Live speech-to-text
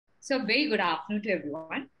So, a very good afternoon to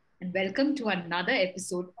everyone, and welcome to another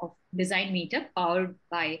episode of Design Meetup powered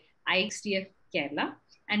by IxDF Kerala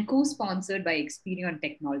and co-sponsored by Experion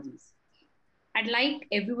Technologies. I'd like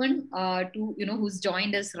everyone who's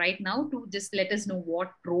joined us right now to just let us know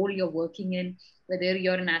what role you're working in, whether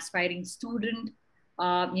you're an aspiring student,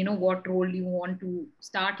 what role you want to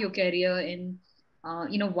start your career in,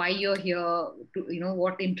 why you're here,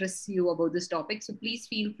 what interests you about this topic. So please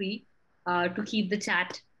feel free to keep the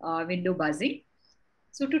chat window buzzing.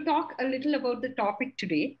 So to talk a little about the topic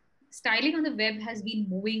today, styling on the web has been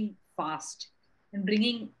moving fast and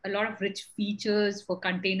bringing a lot of rich features for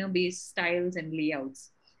container-based styles and layouts.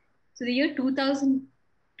 So the year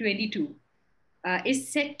 2022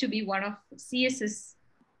 is set to be one of CSS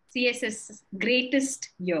greatest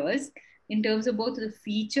years in terms of both the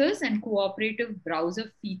features and cooperative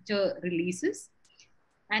browser feature releases.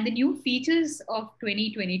 And the new features of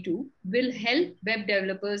 2022 will help web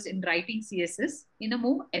developers in writing CSS in a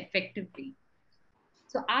more effective way.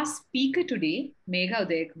 So our speaker today, Megha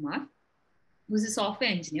Udayakumar, who's a software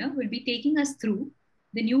engineer, will be taking us through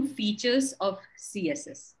the new features of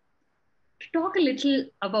CSS. To talk a little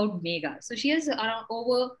about Megha, so she has around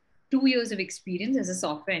over 2 years of experience as a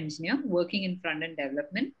software engineer working in front-end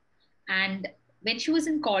development. And when she was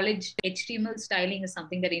in college, HTML styling is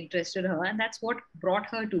something that interested her, and that's what brought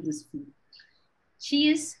her to this field. She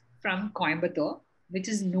is from Coimbatore, which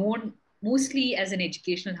is known mostly as an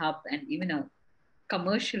educational hub and even a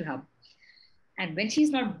commercial hub. And when she's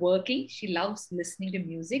not working, she loves listening to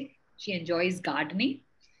music. She enjoys gardening.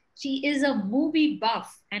 She is a movie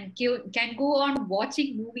buff and can go on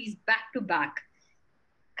watching movies back to back.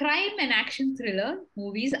 Crime and action thriller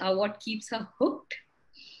movies are what keeps her hooked.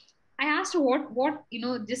 I asked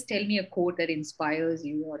her just tell me a quote that inspires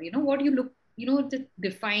you, or what you look, that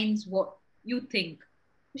defines what you think.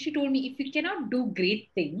 She told me, if you cannot do great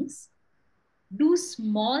things, do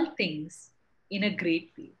small things in a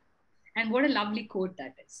great way. And what a lovely quote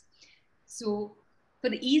that is. So, for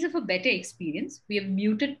the ease of a better experience, we have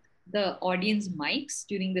muted the audience mics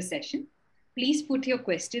during the session. Please put your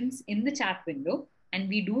questions in the chat window, and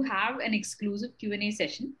we do have an exclusive Q&A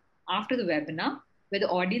session after the webinar where the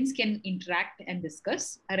audience can interact and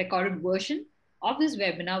discuss. A recorded version of this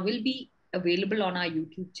webinar will be available on our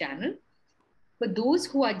YouTube channel. For those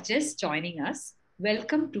who are just joining us,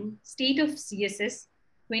 welcome to State of CSS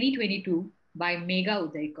 2022 by Megha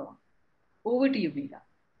Udayakumar. Over to you, Megha.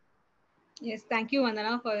 Yes, thank you,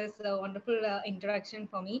 Vandana, for this wonderful introduction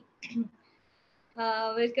for me.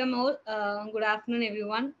 Welcome all. Good afternoon,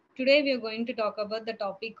 everyone. Today, we are going to talk about the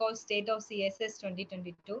topic called State of CSS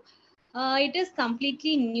 2022. It is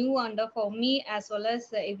completely new for me as well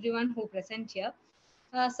as everyone who present here.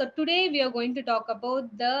 So today we are going to talk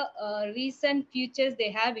about the recent features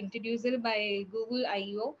they have introduced by Google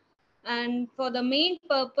I/O, and for the main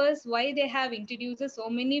purpose why they have introduced so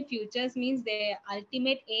many features means their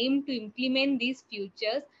ultimate aim to implement these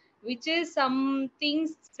features, which is some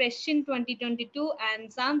things fresh in 2022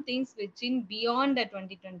 and some things which in beyond the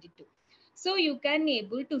 2022. So you can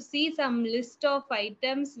able to see some list of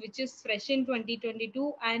items which is fresh in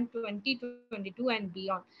 2022 and 2022 and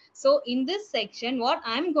beyond. So in this section, what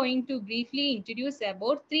I'm going to briefly introduce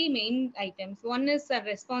about three main items. One is a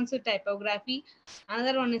responsive typography,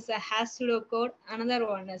 another one is a hash pseudocode, another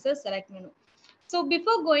one is a select menu. So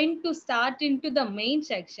before going to start into the main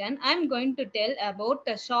section, I'm going to tell about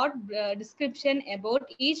a short description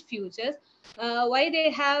about each features, why they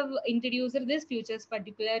have introduced these features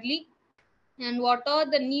particularly, and what are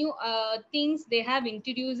the new things they have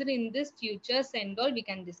introduced in this features and all we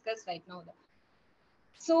can discuss right now.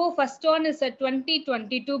 So first one is a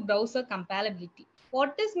 2022 browser compatibility.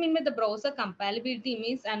 What is mean by the browser compatibility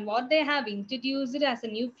means, and what they have introduced as a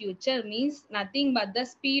new feature means nothing but the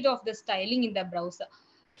speed of the styling in the browser.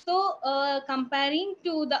 So comparing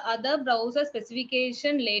to the other browser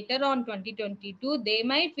specification later on 2022, they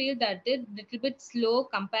might feel that it little bit slow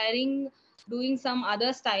comparing doing some other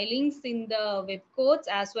stylings in the web codes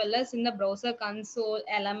as well as in the browser console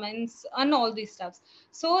elements and all these stuffs.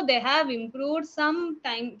 So they have improved some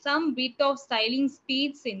bit of styling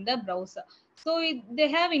speeds in the browser. So they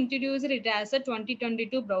have introduced it as a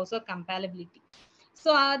 2022 browser compatibility.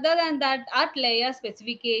 So other than that, at layer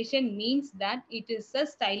specification means that it is a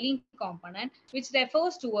styling component which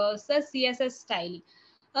refers towards the CSS styling.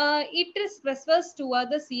 Refers toward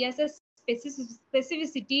the CSS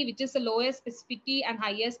specificity, which is a lower specificity and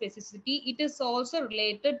higher specificity. It is also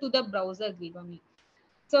related to the browser grid only.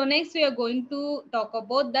 So next we are going to talk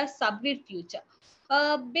about the subgrid feature.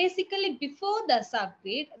 Basically, before the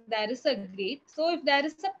subgrid, there is a grid. So if there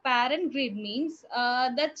is a parent grid, means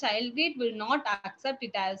the child grid will not accept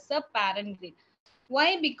it as a parent grid.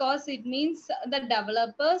 Why? Because it means the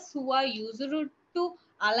developers who are used to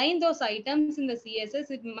align those items in the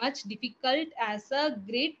CSS is much difficult as a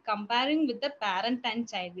grid comparing with the parent and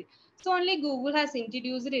child grid. So only Google has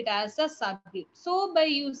introduced it as a subgrid. So by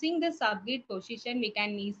using the subgrid position, we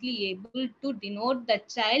can easily able to denote the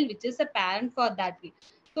child which is a parent for that grid.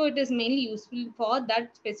 So it is mainly useful for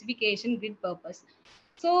that specification grid purpose.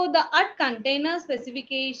 So the at container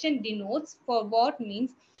specification denotes for what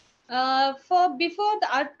means for before the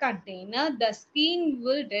art container, the screen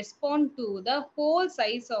will respond to the whole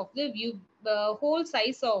size of the whole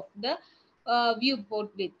size of the viewport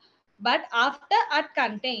width. But after art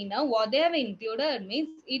container, what they have included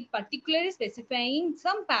means it particularly specifying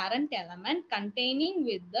some parent element containing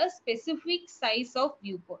with the specific size of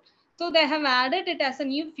viewport. So they have added it as a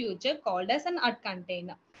new feature called as an art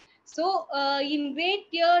container. So, in great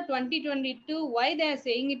year 2022, why they are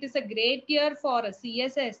saying it is a great year for a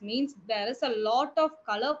CSS means there is a lot of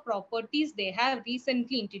color properties they have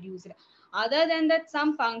recently introduced. Other than that,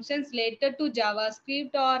 some functions related to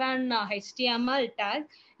JavaScript or an HTML tag,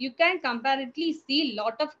 you can comparatively see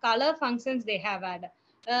lot of color functions they have added.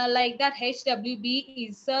 Like that HWB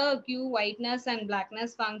is a hue, whiteness and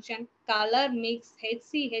blackness function, color mix,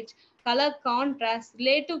 HCH, color contrast,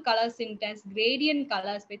 relative color syntax, gradient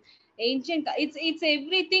color space, ancient. It's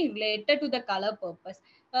everything related to the color purpose.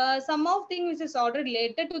 Some of things which is already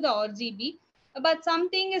related to the RGB, but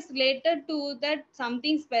something is related to that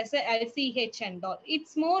something special LCH and all.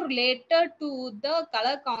 It's more related to the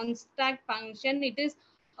color construct function. It is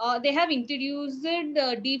they have introduced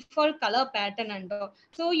the default color pattern and all.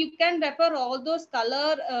 So you can refer all those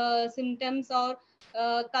color symptoms or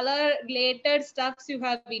color related stuffs you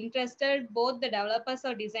have interested, both the developers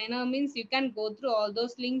or designer means you can go through all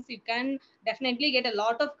those links. You can definitely get a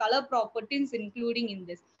lot of color properties including in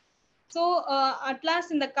this. So at last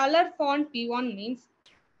in the color font p1 means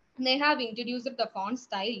they have introduced the font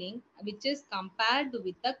styling which is compared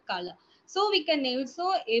with the color. So we can also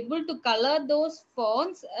able to color those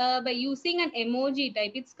fonts by using an emoji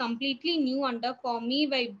type. It's completely new under for me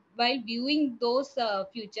while viewing those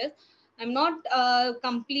features. I'm not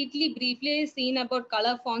completely briefly seen about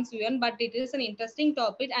color fonts even, but it is an interesting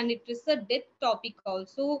topic and it is a depth topic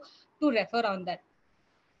also to refer on that.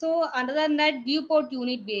 So other than that, viewport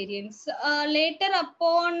unit variants. Later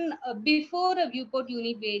upon, before a viewport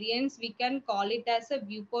unit variance, we can call it as a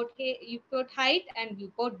viewport height and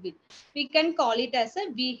viewport width. We can call it as a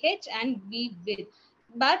VH and V width.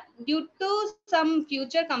 But due to some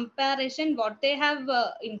future comparison, what they have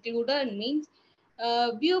included means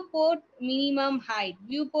viewport minimum height,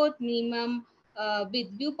 viewport minimum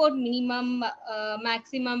with viewport minimum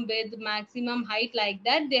maximum width, maximum height, like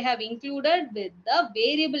that they have included with the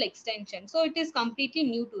variable extension. So it is completely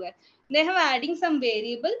new to it. They have adding some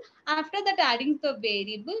variable. After that adding the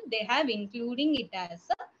variable, they have including it as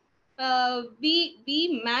a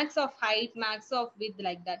v max of height, max of width,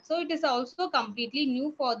 like that. So it is also completely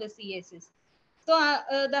new for the CSS. So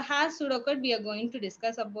the hash pseudocode we are going to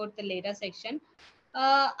discuss about the later section.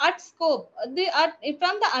 At scope, the at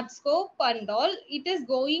from the at scope and all, it is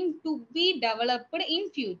going to be developed in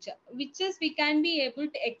future, which is we can be able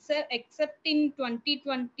to accept in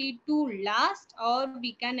 2022 last, or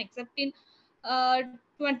we can accept in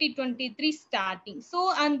 2023 starting.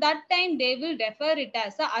 So and that time they will refer it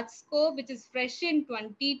as a at scope which is fresh in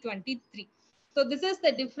 2023. So this is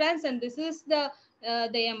the difference, and this is the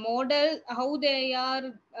their model, how they are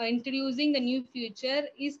introducing the new feature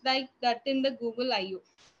is like that in the Google IO.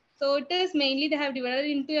 So it is mainly they have divided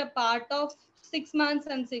into a part of 6 months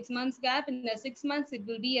and 6 months gap. In the 6 months, it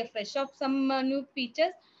will be a fresh of some new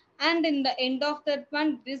features, and in the end of that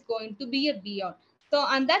one, it is going to be a beyond. So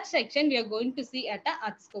on that section, we are going to see at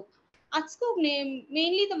a ArtScope. ArtScope name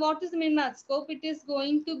mainly the what is the mean by ArtScope? It is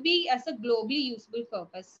going to be as a globally usable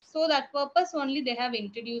purpose. So that purpose only they have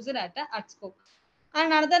introduced it at a ArtScope.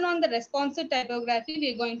 And another one, the responsive typography,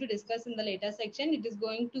 we are going to discuss in the later section. It is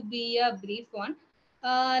going to be a brief one.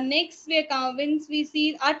 Next, once we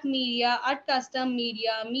see art media, art custom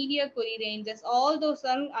media, media query ranges, all those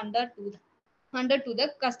are under to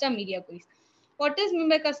the custom media queries. What is mean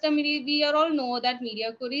by custom media? We are all know that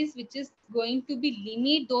media queries, which is going to be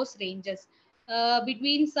limit those ranges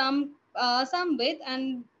between some width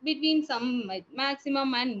and between some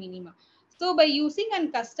maximum and minimum. So by using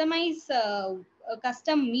and customize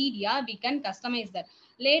custom media, we can customize that.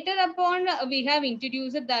 Later upon, we have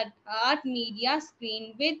introduced that art media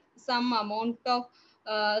screen with some amount of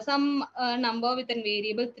some number with a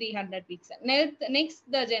variable 300 pixel. Next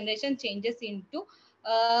the generation changes into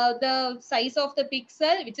the size of the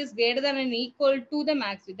pixel which is greater than and equal to the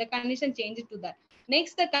max width. The condition changed to that.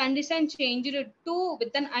 Next the condition changed to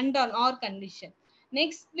with an and or condition.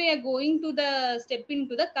 Next we are going to the step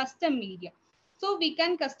into the custom media. So we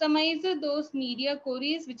can customize those media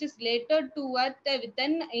queries which is related to what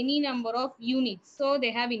within any number of units. So they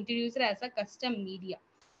have introduced it as a custom media.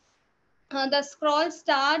 The scroll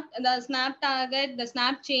start, the snap target, the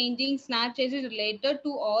snap changing, snap changes related to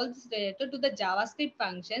all this related to the JavaScript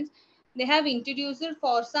functions. They have introduced it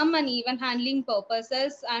for some uneven handling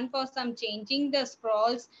purposes and for some changing the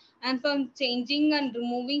scrolls and for changing and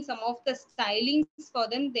removing some of the stylings for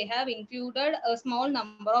them. They have included a small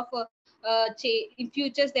number of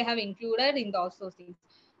features they have included in those things.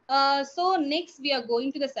 So next we are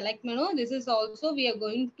going to the select menu. This is also we are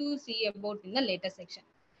going to see about in the later section.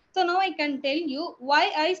 So now I can tell you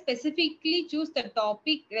why I specifically choose the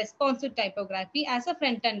topic responsive typography as a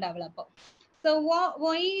front-end developer. So what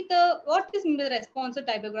is the responsive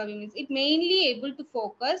typography means? It mainly able to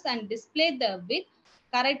focus and display the width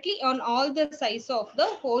correctly on all the size of the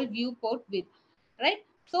whole viewport width, right?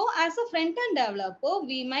 So as a front-end developer,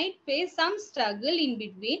 we might face some struggle in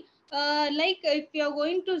between. Like if you are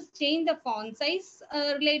going to change the font size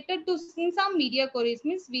related to in some media queries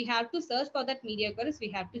means we have to search for that media queries, we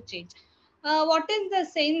have to change. What is the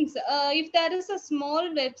sense? If there is a small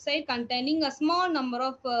website containing a small number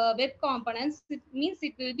of web components, it means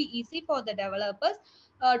it will be easy for the developers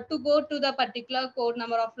to go to the particular code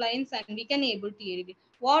number of lines and we can able to edit it.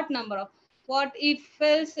 What number of what if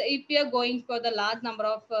else if we are going for the large number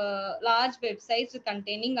of large websites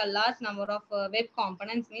containing a large number of web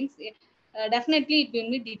components means definitely it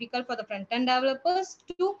will be difficult for the front end developers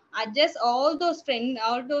to adjust all those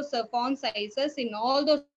font sizes in all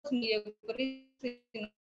those media queries in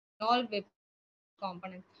all web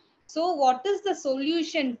components. So what is the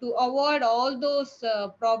solution to avoid all those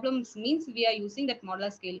problems means we are using that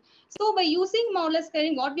modular scaling. So by using modular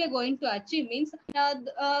scaling, what we are going to achieve means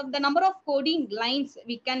the number of coding lines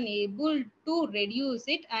we can able to reduce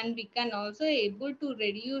it and we can also able to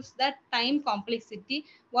reduce that time complexity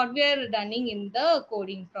what we are running in the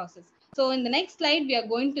coding process. So in the next slide we are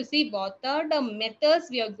going to see what are the methods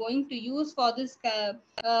we are going to use for this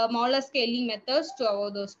modular scaling methods to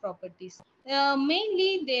avoid those properties.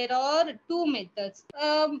 Mainly there are two methods.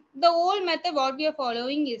 The old method what we are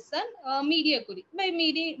following is a media query.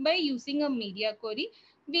 By using a media query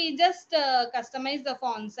we just customize the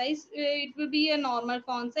font size. It will be a normal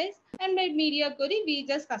font size, and by media query we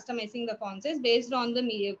just customizing the font size based on the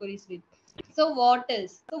media queries with. So what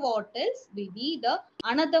is maybe the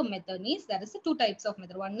another method means there is a two types of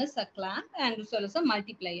method. One is a clamp and as well as a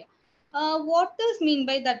multiplier. What does mean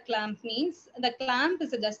by that clamp means the clamp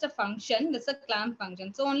is just a function. That's a clamp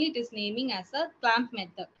function. So only it is naming as a clamp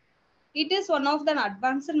method. It is one of the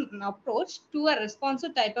advanced approach to a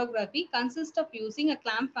responsive typography consists of using a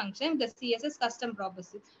clamp function with the CSS custom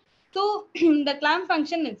properties. So the clamp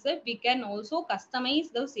function itself, we can also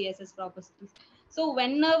customize those CSS properties. So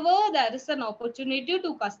whenever there is an opportunity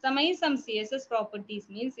to customize some CSS properties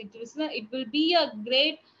means it will be a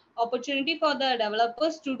great opportunity for the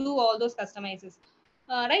developers to do all those customizes.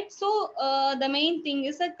 Right. So the main thing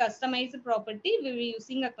is a customized property. We will be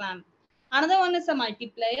using a clamp. Another one is a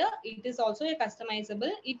multiplier. It is also a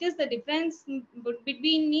customizable. It is the difference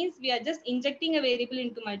between means we are just injecting a variable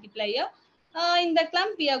into multiplier. In the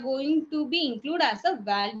clump, we are going to be include as a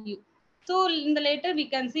value. So in the later, we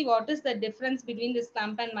can see what is the difference between this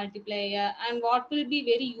clump and multiplier and what will be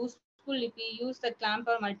very useful if we use the clamp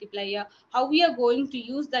or multiplier, how we are going to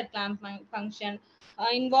use that clamp function,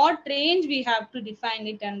 in what range we have to define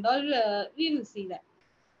it and all, we will see that.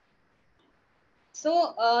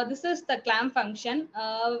 So this is the clamp function.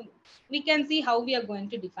 We can see how we are going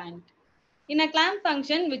to define it. In a clamp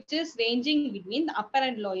function, which is ranging between the upper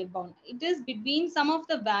and lower bound, it is between some of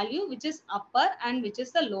the value which is upper and which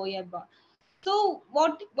is the lower bound. So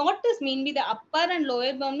what does mean by the upper and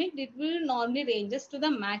lower bound? It will normally ranges to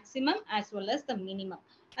the maximum as well as the minimum,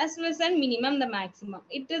 as well as the minimum the maximum.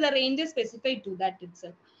 It is the range is specified to that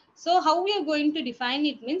itself. So how we are going to define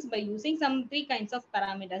it means by using some three kinds of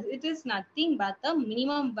parameters. It is nothing but the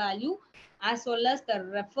minimum value as well as the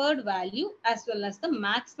referred value as well as the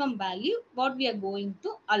maximum value what we are going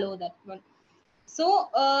to allow that one. So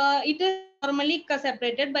it is normally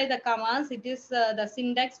separated by the commas. It is the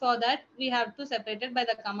syntax for that. We have to separate it by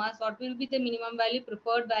the commas. What will be the minimum value,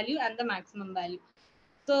 preferred value, and the maximum value.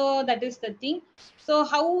 So that is the thing. So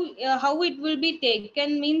how it will be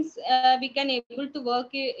taken means we can able to work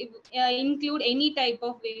include any type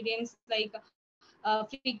of variants like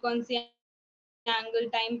frequency, angle,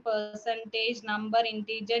 time, percentage, number,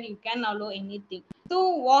 integer, you can allow anything. So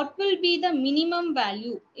what will be the minimum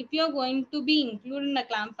value if you are going to be included in the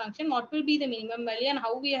clamp function? What will be the minimum value and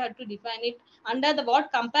how we have to define it? Under the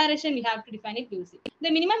what comparison we have to define it? You see, the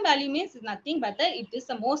minimum value means nothing but it is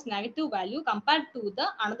the most negative value compared to the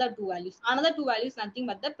another two values. Another two values nothing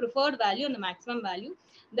but the preferred value and the maximum value.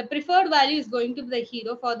 The preferred value is going to be the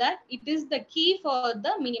hero for that. It is the key for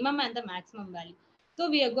the minimum and the maximum value. So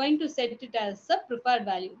we are going to set it as a preferred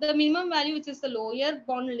value. The minimum value, which is the lower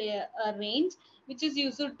bound range, which is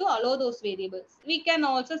used to allow those variables. We can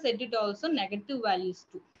also set it also negative values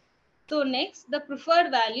too. So next, the preferred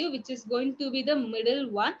value, which is going to be the middle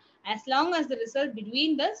one, as long as the result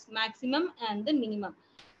between the maximum and the minimum.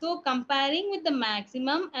 So comparing with the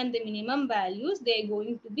maximum and the minimum values, they are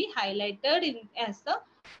going to be highlighted in as the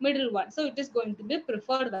middle one. So it is going to be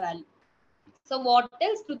preferred value. So what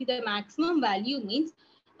else to be the maximum value means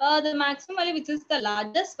the maximum value, which is the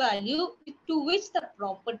largest value to which the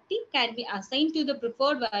property can be assigned to the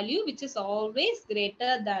preferred value, which is always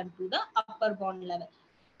greater than to the upper bound level.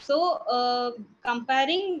 So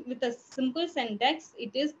comparing with a simple syntax,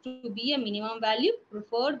 it is to be a minimum value,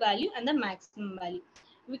 preferred value, and the maximum value.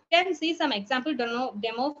 We can see some example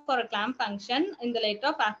demo for a clamp function in the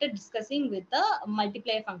later after discussing with the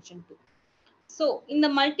multiplier function too. So in the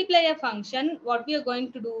multiplier function, what we are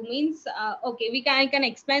going to do means, okay, I can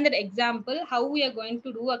explain that example, how we are going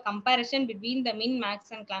to do a comparison between the min,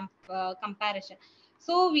 max and clamp comparison.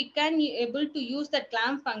 So we can be able to use the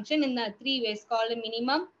clamp function in the three ways called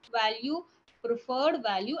minimum value, preferred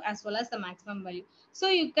value, as well as the maximum value. So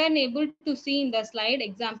you can able to see in the slide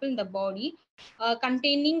example in the body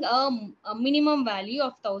containing a minimum value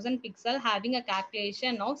of 1000 pixel having a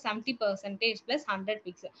calculation of 70 percentage plus 100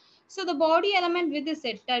 pixel. So the body element with is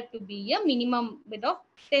set to be a minimum bit of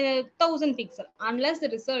 1000 pixel unless the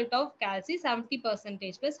result of calc is 70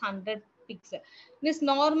 percentage plus 100 pixel. This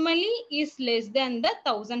normally is less than the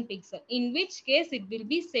 1000 pixel, in which case it will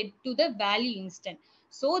be set to the value instant.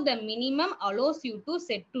 So the minimum allows you to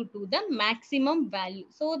set to the maximum value.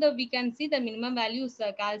 So we can see the minimum value is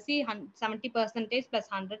calc 70 percentage plus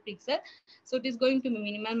 100 pixel. So it is going to be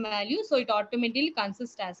minimum value. So it automatically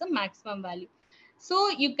consists as a maximum value. So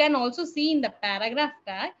you can also see in the paragraph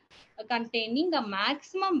tag containing a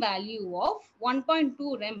maximum value of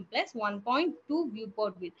 1.2 rem plus 1.2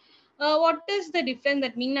 viewport width. What is the difference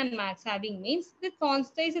that min and max having means? The font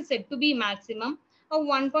size is said to be maximum of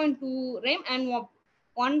 1.2 rem and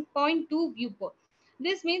 1.2 viewport.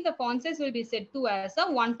 This means the font size will be set to as a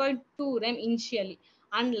 1.2 rem initially,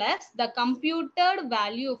 unless the computed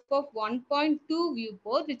value of 1.2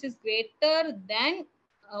 viewport, which is greater than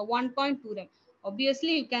 1.2 rem.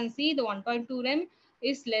 Obviously, you can see the 1.2 rem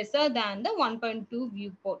is lesser than the 1.2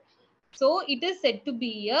 viewport. So it is said to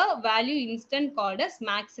be a value instant called as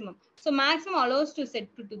maximum. So maximum allows to set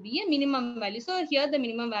to be a minimum value. So here the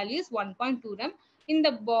minimum value is 1.2 rem. In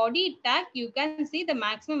the body tag, you can see the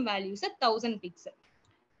maximum value is 1000 pixel.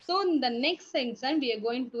 So in the next section, we are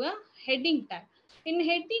going to a heading tag. In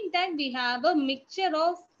heading tag, we have a mixture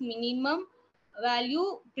of minimum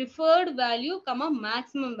value, preferred value, comma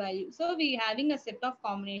maximum value. So we are having a set of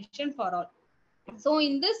combination for all. So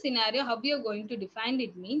in this scenario, how we are going to define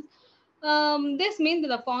it means, this means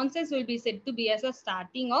the font size will be set to be as a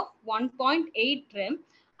starting of 1.8 rem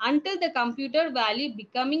until the computer value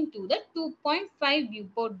becoming to the 2.5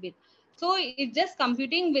 viewport width. So it's just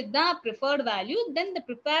computing with the preferred value, then the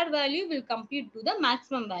preferred value will compute to the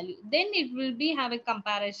maximum value. Then it will be have a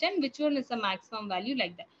comparison which one is the maximum value,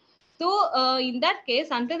 like that. So in that case,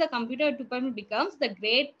 until the computer 2.5 becomes the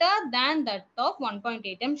greater than that of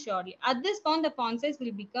 1.8 m surely. At this point, the font size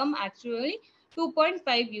will become actually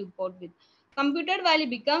 2.5 viewport width. Computed value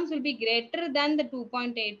becomes will be greater than the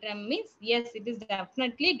 2.8 rem means yes, it is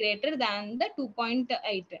definitely greater than the 2.8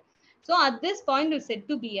 rem. So at this point, it's said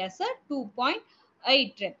to be as a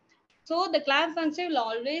 2.8 rem. So the clamp function will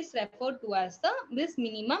always refer to as the this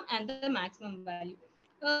minimum and the maximum value.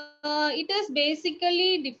 It is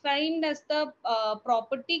basically defined as the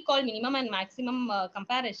property called minimum and maximum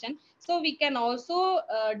comparison. So we can also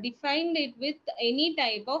define it with any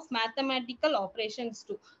type of mathematical operations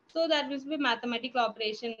too. So that will be mathematical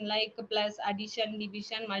operation like plus, addition,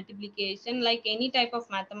 division, multiplication, like any type of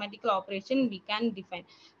mathematical operation we can define.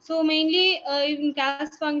 So mainly in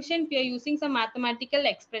class function, we are using some mathematical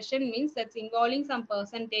expression means that's involving some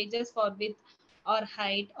percentages for width or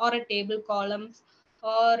height or a table columns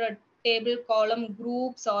or a table column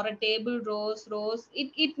groups or a table rows.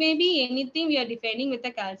 It may be anything we are defining with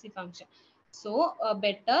a calc function. So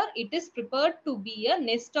better it is prepared to be a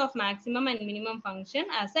nest of maximum and minimum function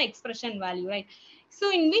as an expression value, right?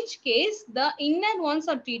 So in which case the inner ones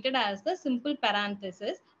are treated as the simple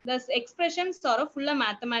parenthesis. The expressions are a full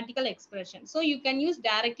mathematical expression. So you can use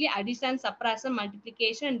directly addition, subtraction,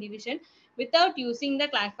 multiplication and division without using the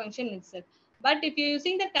class function itself. But if you're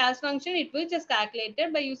using the class function, it will just calculate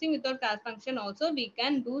it. By using without class function also, we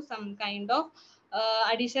can do some kind of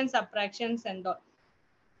addition, subtractions and all.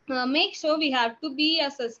 Make sure we have to be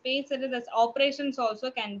as a space that is operations also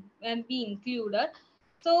can be included.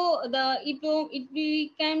 So it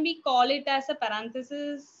we can be call it as a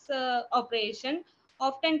parenthesis operation.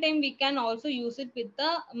 Oftentimes we can also use it with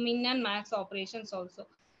the min and max operations also.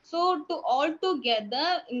 So to all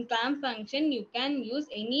together in clamp function, you can use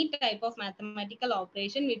any type of mathematical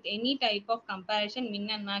operation with any type of comparison, min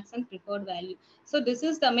and max and preferred value. So this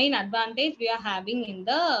is the main advantage we are having in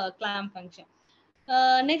the clamp function.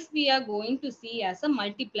 Next, we are going to see as a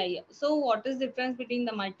multiplier. So, what is the difference between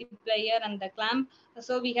the multiplier and the clamp?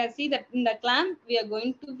 So, we have see that in the clamp, we are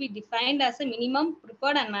going to be defined as a minimum,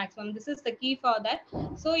 preferred, and maximum. This is the key for that.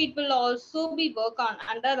 So, it will also be work on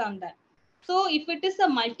under on that. So, if it is a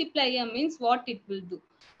multiplier, means what it will do?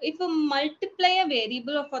 If a multiply a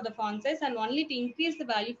variable for the font size and only to increase the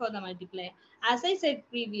value for the multiplier. As I said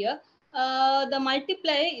previous, the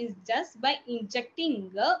multiplier is just by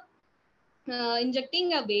injecting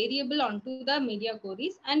a variable onto the media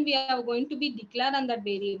queries, and we are going to be declared on that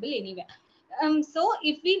variable anywhere. So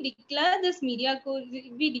if we declare this media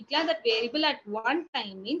query, we declare that variable at one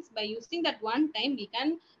time, means by using that one time we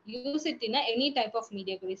can use it in any type of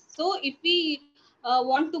media queries. So if we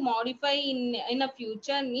want to modify in a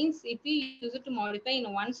future, means if we use it to modify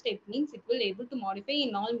in one step, means it will able to modify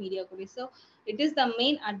in all media queries. So it is the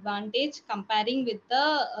main advantage comparing with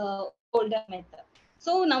the older method.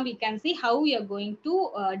 So now we can see how we are going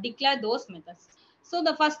to declare those methods. So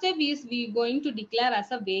the first step is we going to declare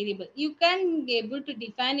as a variable. You can be able to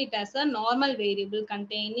define it as a normal variable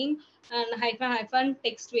containing an hyphen hyphen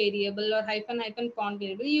text variable or hyphen hyphen font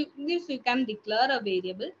variable. You can declare a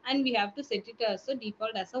variable, and we have to set it as a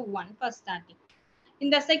default as a 1 for starting. In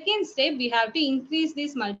the second step, we have to increase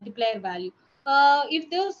this multiplier value.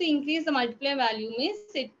 If those increase the multiplier value, means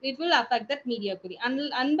it will affect that media query.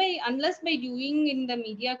 Unless by doing in the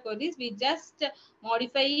media queries, we just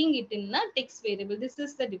modifying it in a text variable. This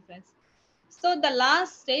is the difference. So the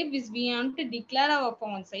last step is we want to declare our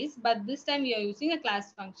font size, but this time we are using a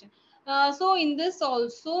class function. So in this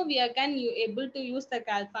also we are can you able to use the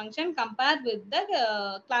cal function compared with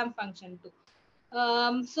the clamp function too.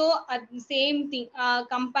 So at the same thing,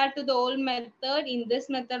 compared to the old method, in this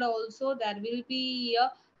method also there will be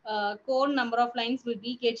a core number of lines will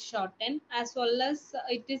be get shortened, as well as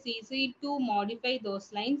it is easy to modify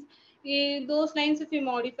those lines. Those lines, if you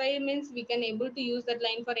modify, means we can able to use that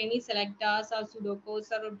line for any selectors or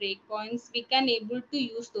pseudocodes or breakpoints. We can able to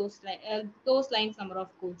use those lines number of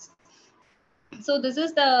codes. So this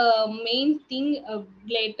is the main thing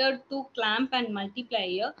related to clamp and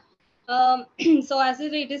multiplier. So as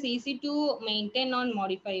it is easy to maintain or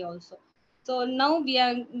modify also. So now we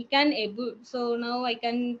can able, so now I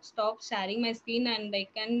can stop sharing my screen, and I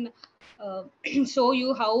can uh, show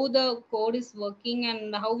you how the code is working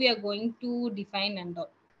and how we are going to define and all.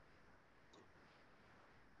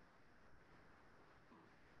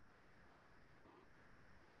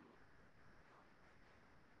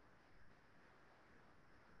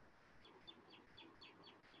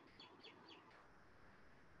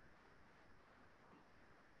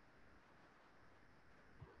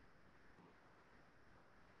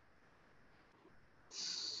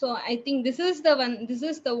 So I think this is the one. This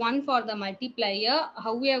is the one for the multiplier.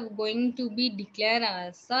 How we are going to be declared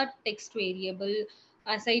as a text variable.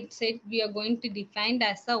 As I said, we are going to define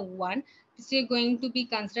as a one. This is going to be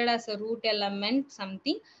considered as a root element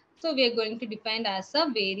something. So we are going to define as a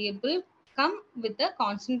variable come with a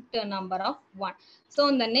constant number of one. So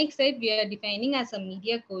on the next side, we are defining as a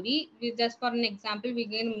media query. We just for an example, we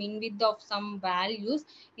get min width of some values.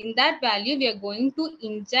 In that value, we are going to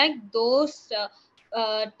inject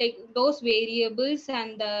take those variables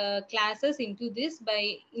and the classes into this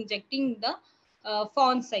by injecting the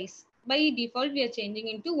font size. By default, we are changing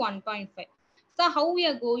into 1.5. So how we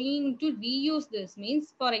are going to reuse this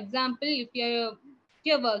means, for example, if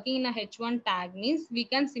you're working in a h1 tag, means we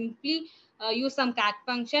can simply use some cat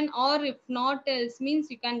function, or if not else, means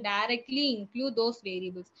you can directly include those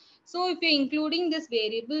variables. So if you're including this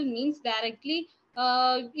variable, means directly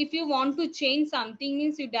if you want to change something,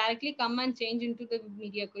 means you directly come and change into the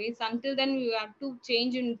media queries. Until then you have to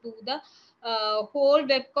change into the whole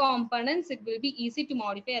web components. It will be easy to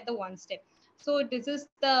modify at the one step. So this is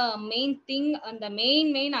the main thing and the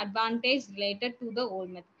main advantage related to the old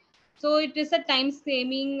method. So it is a time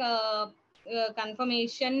saving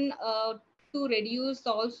confirmation to reduce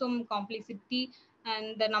also complexity,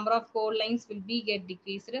 and the number of code lines will be get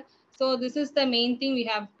decreased. So this is the main thing we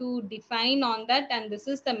have to define on that, and this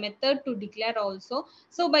is the method to declare also.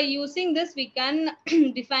 So by using this, we can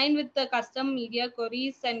define with the custom media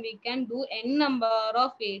queries, and we can do n number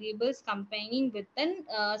of variables combining within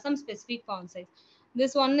some specific font size.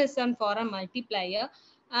 This one is done for a multiplier,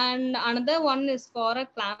 and another one is for a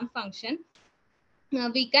clamp function.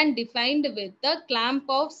 We can define with the clamp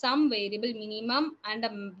of some variable minimum and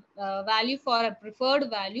a value for a preferred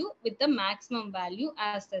value with the maximum value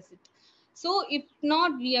as does it. So if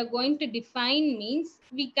not, we are going to define means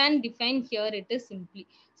we can define here it is simply.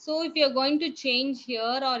 So if you are going to change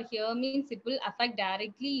here or here means it will affect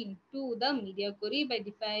directly into the media query by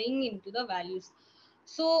defining into the values.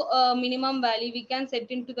 So minimum value we can set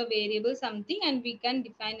into the variable something, and we can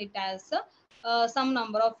define it as a some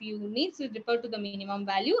number of units with refer to the minimum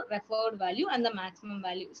value, referred value, and the maximum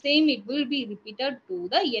value. Same it will be repeated to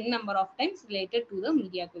the n number of times related to the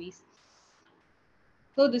media queries.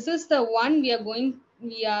 So this is the one we are going.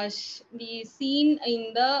 We seen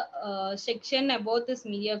in the section about this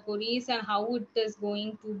media queries and how it is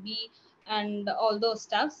going to be and all those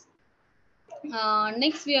stuffs.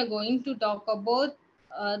 Next, we are going to talk about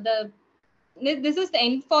the this is the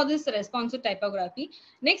end for this responsive typography.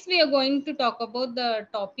 Next, we are going to talk about the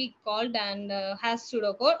topic called and has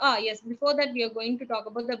pseudocode. Yes, before that, we are going to talk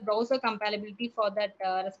about the browser compatibility for that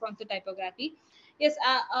responsive typography. Yes,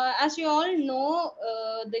 as you all know,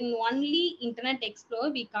 then only Internet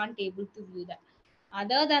Explorer we can't able to view that.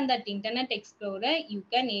 Other than that Internet Explorer, you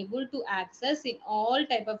can able to access in all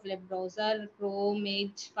type of web browser, Chrome,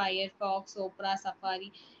 Edge, Firefox, Opera,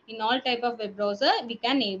 Safari. In all type of web browser, we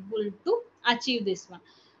can able to achieve this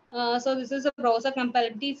one. So this is a browser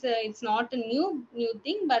compatibility. It's not a new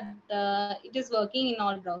thing, but it is working in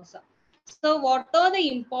all browser. So what are the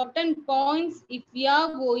important points if we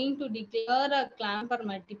are going to declare a clamp or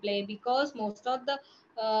multiply? Because most of the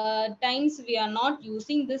times we are not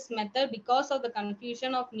using this method because of the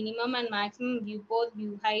confusion of minimum and maximum viewport,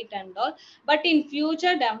 view height and all. But in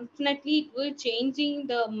future, definitely it will changing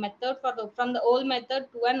the method for the from the old method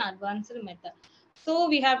to an advanced method. So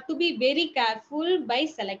we have to be very careful by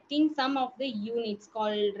selecting some of the units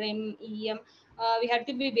called REM, EM. We have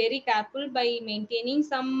to be very careful by maintaining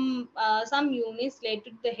some units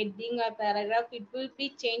related to the heading or paragraph. It will be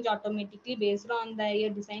changed automatically based on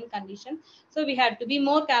the design condition. So we have to be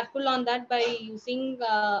more careful on that by using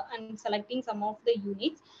and selecting some of the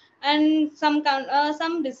units. And some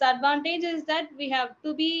disadvantage is that we have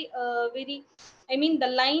to be very, I mean the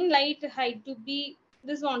line light height to be,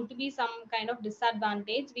 this want to be some kind of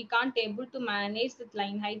disadvantage. We can't able to manage the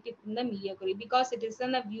line height in the media query because it is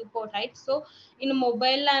in a viewport height. So in a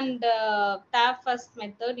mobile and tab first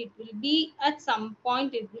method, it will be at some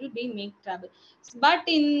point it will be make trouble. But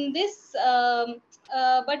in this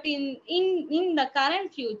but in the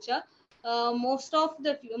current future, most of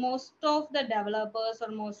the developers or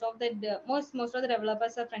most of the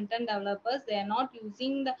developers are front end developers, they are not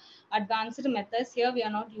using the advanced methods. Here we are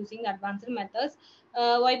not using the advanced methods.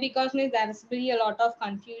 Why? Because means there is be a lot of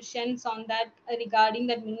confusions on that regarding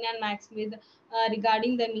the min and max width,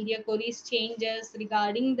 regarding the media queries changes,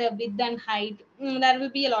 regarding the width and height. There will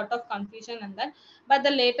be a lot of confusion on that. But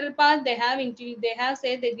the later part they have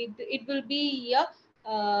said that it will be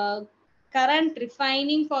a current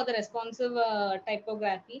refining for the responsive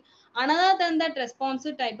typography. Another than that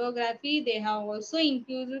responsive typography, they have also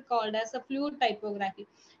included called as a fluid typography.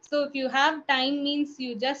 So if you have time means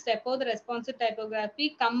you just repo the responsive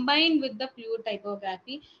typography combined with the fluid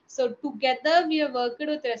typography. So together we have worked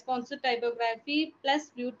with responsive typography plus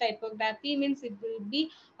fluid typography means it will be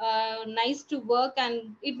nice to work,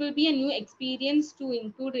 and it will be a new experience to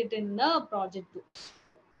include it in the project too.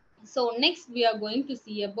 So next we are going to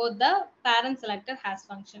see about the parent selector has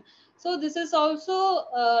function. So this is also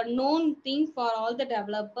a known thing for all the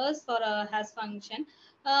developers for a has function.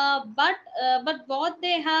 But what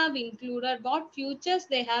they have included, what features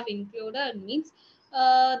they have included means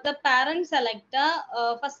the parent selector,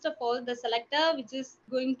 first of all the selector which is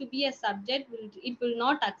going to be a subject it will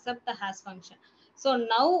not accept the has function. So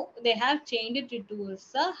now they have changed it to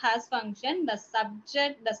a has function. The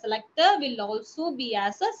subject, the selector will also be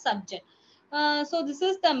as a subject. So this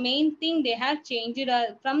is the main thing they have changed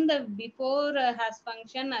from the before has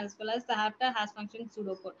function as well as the after has function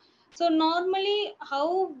pseudocode. So normally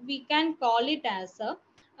how we can call it as a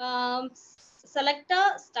selector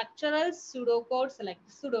structural pseudocode select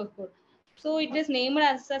pseudocode. So it is named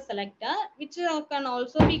as a selector, which can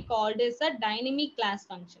also be called as a dynamic class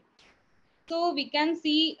function. So we can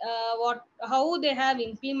see what how they have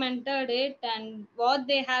implemented it and what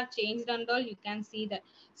they have changed and all. You can see that.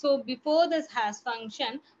 So before this has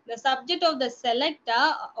function, the subject of the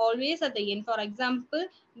selector always at the end. For example,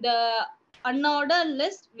 the unordered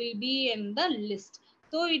list will be in the list.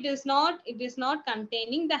 So it is not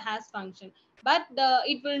containing the has function, but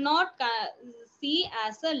it will not see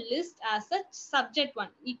as a list as a subject one.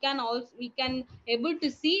 We can able to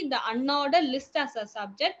see the unordered list as a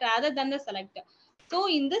subject rather than the selector. So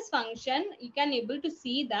in this function you can able to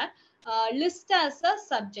see that list as a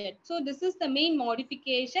subject. So this is the main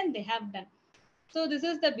modification they have done. So this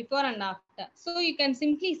is the before and after. So you can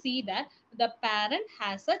simply see that the parent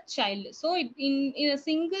has a child. So in a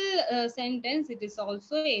single sentence it is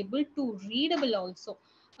also able to readable also.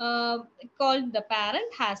 Called the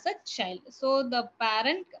parent has a child. So the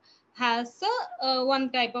parent has a one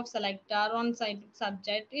type of selector, one side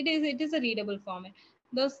subject. It is a readable format.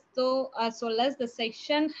 Thus, so as well as the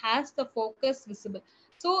section has the focus visible.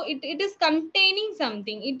 So it is containing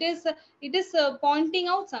something. It is pointing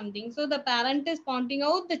out something. So the parent is pointing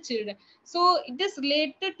out the children. So it is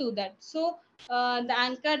related to that. So the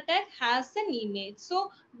anchor tag has an image.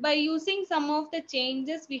 So by using some of the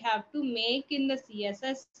changes we have to make in the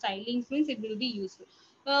CSS stylings means it will be useful.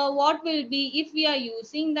 What will be if we are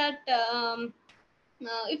using that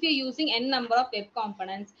if you're using n number of web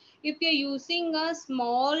components, if you're using a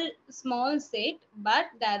small set, but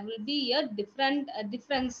there will be a difference,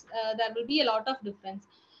 there will be a lot of difference.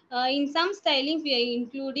 In some stylings we are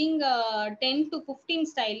including 10 to 15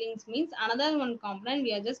 stylings, means another one component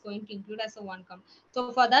we are just going to include as a one component.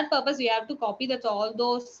 So for that purpose we have to copy that all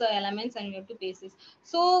those elements and we have to paste this.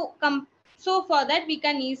 So for that we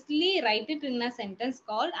can easily write it in a sentence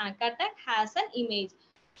called anchor tag has an image.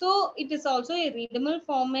 So it is also a readable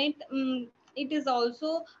format. It is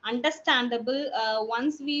also understandable.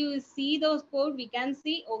 Once we see those code we can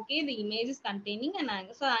see okay the image is containing an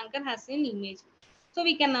anchor, so anchor has an image. So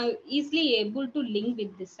we can easily able to link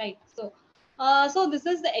with this, right? So this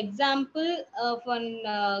is the example of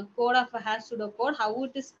an code of a hash pseudocode, how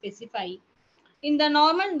it is specified. In the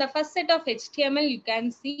normal, the first set of HTML, you can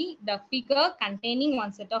see the figure containing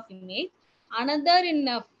one set of image. Another in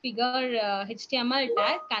a figure HTML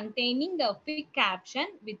tag containing the fig caption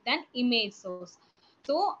with an image source.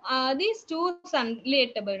 So these two are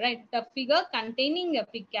relatable, right? The figure containing a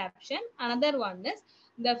fig caption. Another one is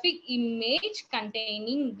the fig image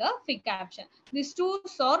containing the fig caption. These two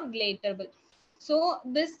are relatable. So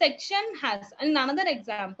this section has, in another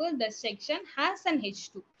example, the section has an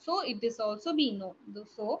H2. So it is also be known.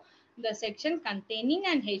 So the section containing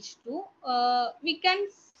an H2, we can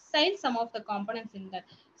style some of the components in that.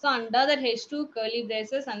 So under that H2 curly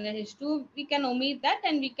braces, under H2 we can omit that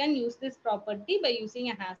and we can use this property by using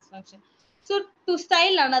a hash function. So to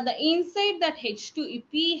style another inside that H2, if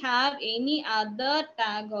we have any other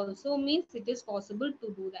tag also, means it is possible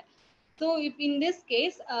to do that. So if in this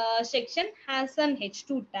case, section has an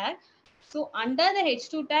H2 tag. So under the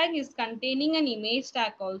H2 tag is containing an image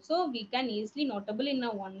tag also. We can easily notable in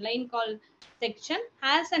a one line called section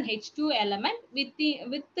has an H2 element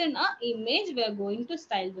within a image. We are going to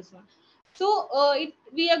style this one. So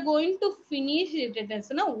we are going to finish it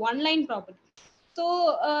as a one line property.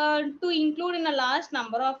 So to include in a large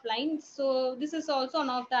number of lines. So this is also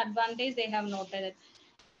one of the advantage they have noted.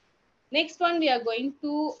 Next one, we are going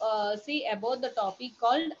to see about the topic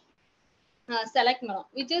called select menu,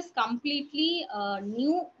 which is completely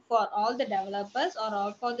new for all the developers or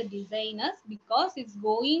all for the designers because it's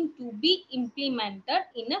going to be implemented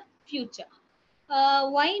in a future.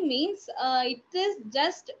 Why means it is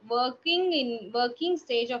just working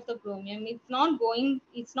stage of the Chromium.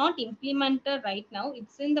 It's not implemented right now.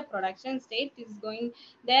 It's in the production state. It's going.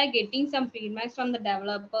 They are getting some feedbacks from the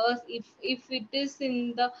developers. If it is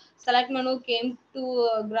in the select menu came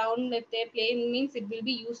to ground, if they play means it will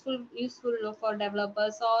be useful for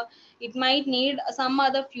developers, or it might need some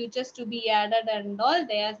other features to be added and all.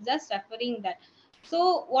 They are just referring that.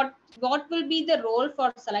 So what will be the role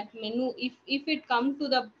for select menu if it come to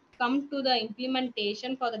the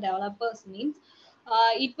implementation for the developers means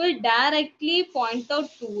it will directly point out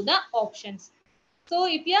to the options. So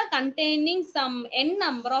if you are containing some n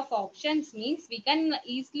number of options means we can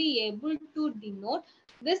easily able to denote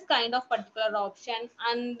this kind of particular option,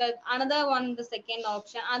 and another one the second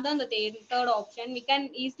option, and then the third option we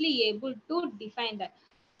can easily able to define that.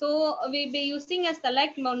 So we be using a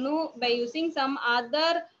select menu by using some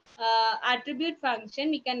other attribute function.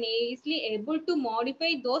 We can easily able to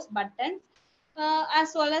modify those buttons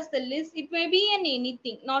as well as the list. It may be an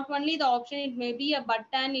anything, not only the option. It may be a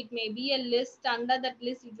button, it may be a list. Under that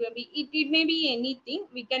list, it may be anything.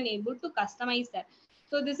 We can able to customize that.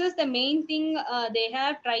 So this is the main thing they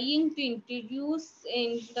have trying to introduce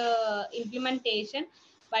in the implementation,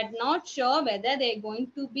 but not sure whether they're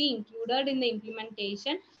going to be included in the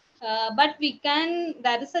implementation. But we can,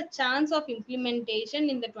 there is a chance of implementation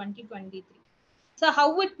in the 2023. So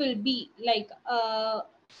how it will be like,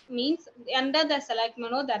 means under the select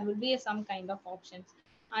menu there will be some kind of options.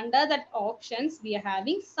 Under that options we are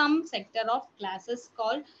having some sector of classes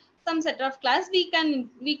called, some set of class we can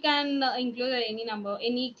include any number,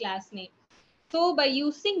 any class name. So by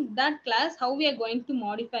using that class, how we are going to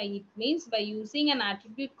modify it means by using an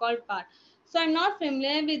attribute called part. So I'm not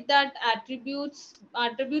familiar with that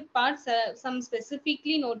attribute parts, some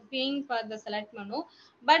specifically notifying for the select menu.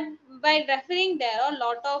 But by referring, there are a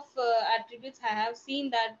lot of attributes I have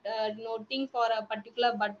seen that noting for a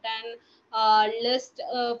particular button, list.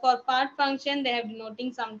 For part function, they have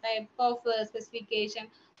denoting some type of specification.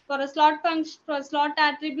 For a slot function, for a slot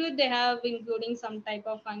attribute, they have including some type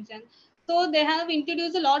of function. So they have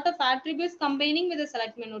introduced a lot of attributes combining with the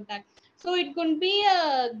select menu tag. So it could be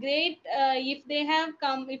a great, if they have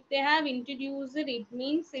come, if they have introduced it, it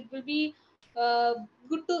means it will be uh,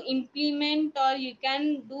 good to implement, or you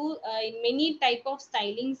can do many type of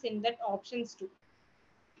stylings in that options too.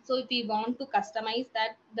 So if we want to customize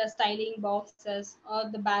that, the styling boxes or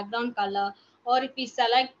the background color, or if we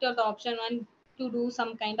select the option one to do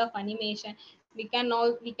some kind of animation, we can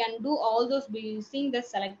do all those by using the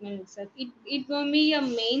select menu itself. It will be a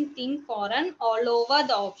main thing for an all over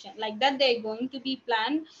the option like that. They're going to be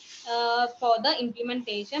planned for the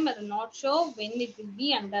implementation, but I'm not sure when it will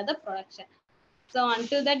be under the production. So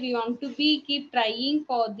until that, we want to be keep trying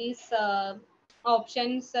for these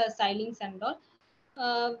options, stylings and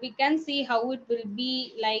all. We can see how it will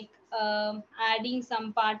be like, adding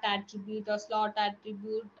some part attribute or slot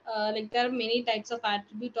attribute. Like there are many types of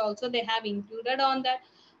attribute also they have included on that.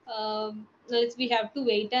 We have to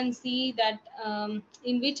wait and see that,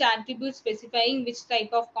 in which attribute specifying which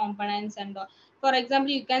type of components and all. For example,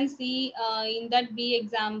 you can see in that B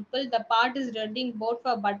example, the part is reading both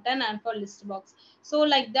for button and for list box. So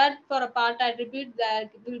like that, for a part attribute, there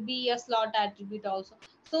will be a slot attribute also.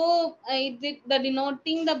 So the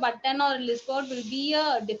denoting the button or list board will be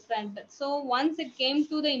different. So once it came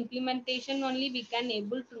to the implementation only, we can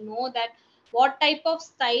able to know that what type of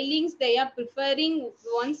stylings they are preferring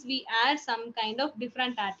once we add some kind of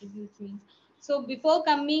different attributes means. So before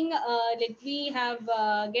coming, let me have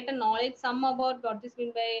get a knowledge some about what is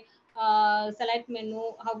meant by select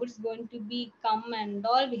menu, how it's going to be come and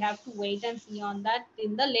all. We have to wait and see on that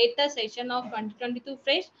in the later session of 2022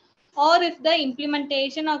 fresh, or if the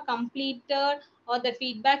implementation are completed or the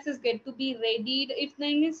feedbacks is get to be ready. If that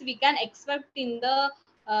means we can expect in the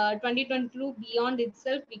 2022 beyond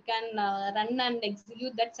itself, we can run and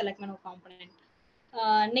execute that select menu component.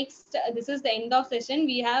 Next, this is the end of session.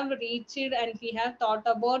 We have reached and we have thought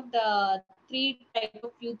about the three type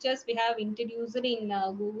of features we have introduced in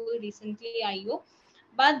Google recently IO.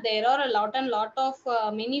 But there are a lot and lot of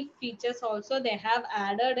many features also they have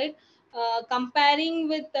added it. Comparing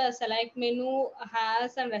with the select menu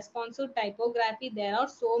has and responsive typography, there are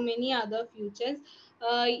so many other features.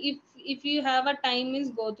 If you have a time means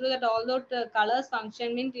go through that, all the colors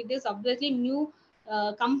function means it is obviously new.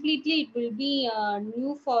 Completely it will be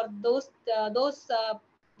new for those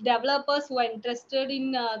developers who are interested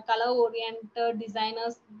in color oriented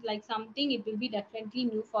designers, like something, it will be definitely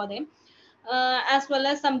new for them. As well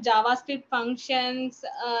as some JavaScript functions,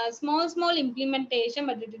 small implementation,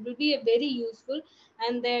 but it will be a very useful,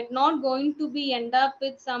 and they're not going to be end up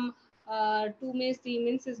with some 2 minutes, 3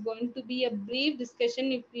 minutes is going to be a brief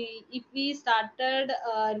discussion if we started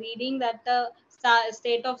reading that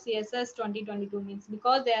state of CSS 2022 means,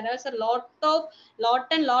 because there is a lot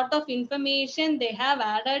of information they have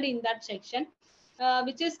added in that section,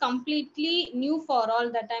 which is completely new for all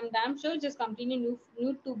that. I'm damn sure just completely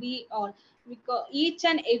new to be all, because each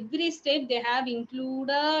and every step they have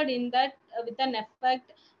included in that with an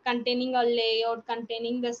effect, containing a layout,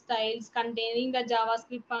 containing the styles, containing the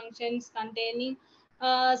JavaScript functions, containing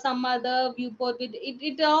some other viewport with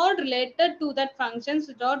it all related to that functions,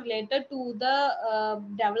 it all related to the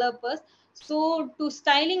developers. So to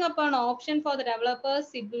styling up an option for the developers,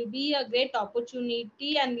 it will be a great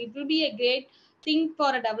opportunity, and it will be a great thing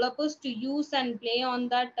for developers to use and play on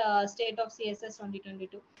that state of CSS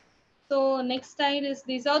 2022. So next slide is,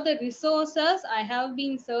 these are the resources I have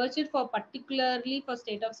been searched for particularly for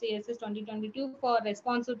state of CSS 2022 for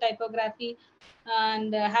responsive typography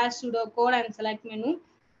and hash pseudocode and select menu.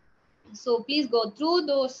 So please go through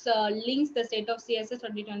those links, the state of CSS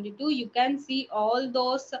 2022. You can see all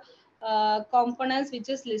those components which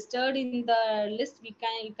is listed in the list. You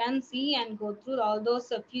can see and go through all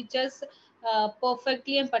those features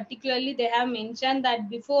perfectly, and particularly they have mentioned that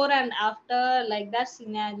before and after, like that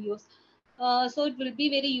scenarios. So it will be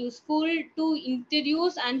very useful to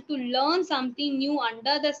introduce and to learn something new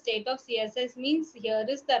under the state of CSS. Means here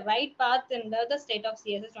is the right path under the state of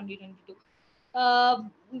CSS 2022. uh,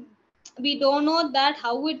 we don't know that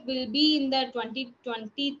how it will be in the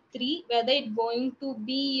 2023, whether it going to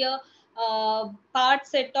be a part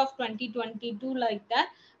set of 2022 like that.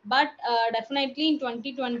 But definitely in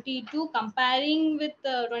 2022, comparing with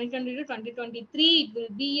 2022 2023, it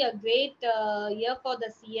will be a great year for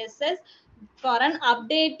the CSS for an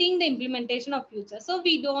updating the implementation of future. So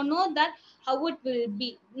we don't know that how it will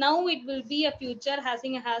be. Now it will be a future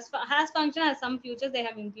having a has function, has some features they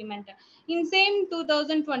have implemented. In same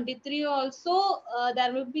 2023 also,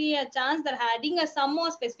 there will be a chance they're adding a some more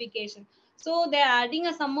specification. So they're adding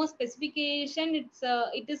a some more specification.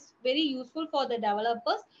 It is very useful for the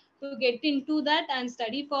developers to get into that and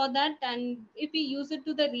study for that. And if we use it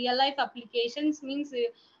to the real life applications, means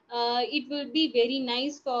it will be very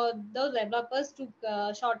nice for those developers to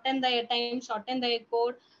shorten their time, shorten their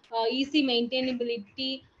code, easy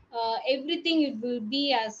maintainability, everything. It will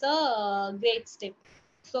be as a great step.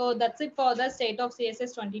 So that's it for the state of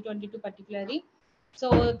CSS 2022 particularly.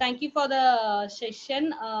 So thank you for the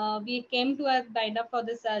session. We came to a bind up for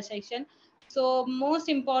this session. So most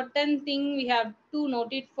important thing we have to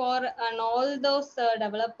note it for and all those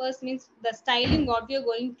developers, means the styling what we are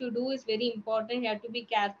going to do is very important. You have to be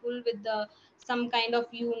careful with the some kind of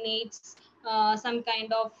units, some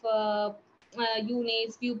kind of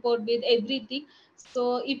units, viewport with everything.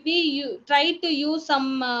 So if we try to use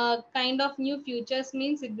some kind of new features,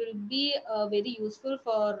 means it will be very useful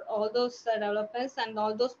for all those developers and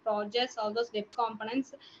all those projects, all those web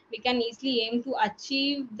components. We can easily aim to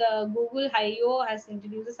achieve the Google I/O has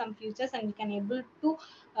introduced some features, and we can able to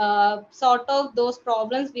sort out those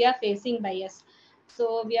problems we are facing by us.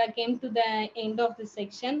 So we are came to the end of this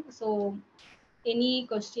section. So any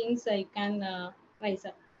questions I can raise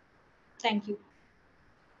up. Thank you.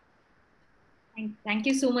 Thank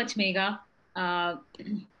you so much, Megha. Uh,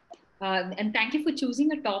 and thank you for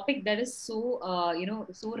choosing a topic that is so,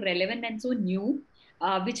 so relevant and so new,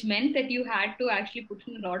 which meant that you had to actually put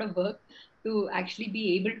in a lot of work to actually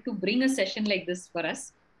be able to bring a session like this for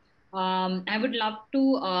us. I would love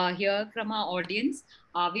to hear from our audience.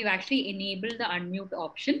 We've actually enabled the unmute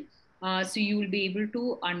option. So you will be able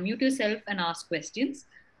to unmute yourself and ask questions.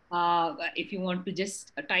 If you want to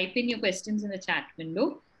just type in your questions in the chat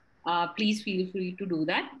window, please feel free to do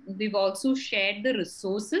that. We've also shared the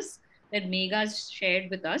resources that Megha's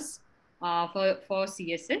shared with us for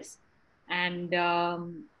CSS. And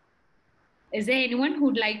is there anyone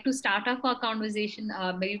who'd like to start off our conversation,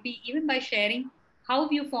 maybe even by sharing how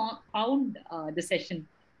you found the session,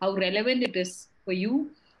 how relevant it is for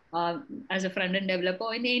you as a front-end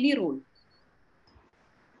developer in any role?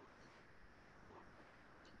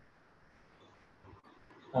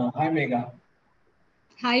 Hi, Megha.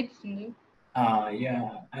 Hi, Sunil.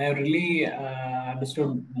 Yeah, I really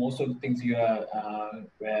understood most of the things you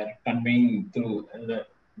were conveying through the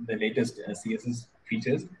latest CSS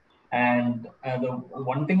features. And the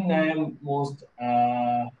one thing I am most,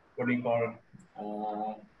 what do you call,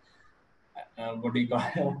 what do you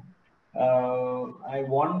call, I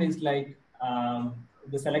want is like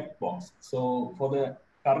the select box. So for the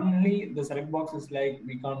currently the select box is like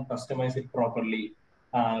we can't customize it properly.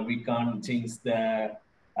 We can't change the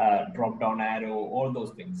drop down arrow, all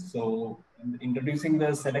those things. So introducing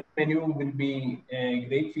the select menu will be a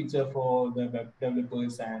great feature for the web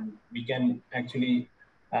developers, and we can actually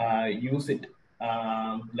use it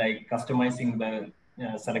like customizing the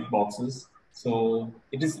select boxes. So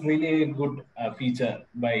it is really a good feature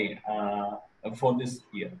by for this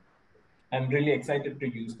year. I'm really excited to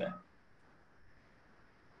use that.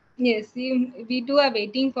 Yes, we too are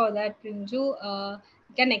waiting for that, Prinju.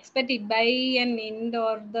 You can expect it by an end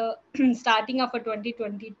or the starting of a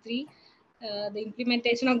 2023. The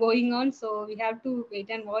implementation are going on, so we have to wait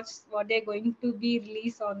and watch what they're going to be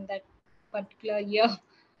released on that particular year.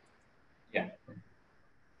 Yeah.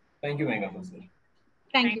 Thank you, Megha, for that.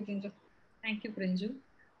 Thank you, Prinju. Thank you,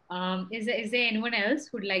 Prinju. Is there anyone else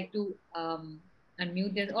who'd like to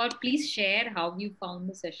unmute this, or please share how you found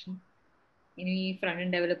the session? Any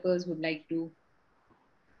front-end developers would like to,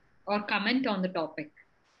 or comment on the topic?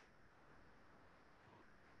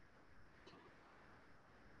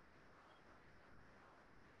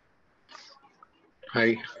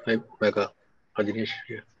 Hi, Megha, Ajneesh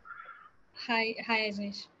here. Hi,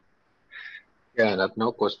 Ajnish. Yeah,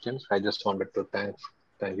 no questions. I just wanted to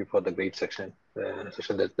thank you for the great session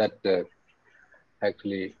that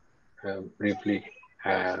actually briefly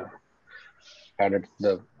uh, added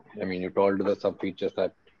I mean, you told the sub features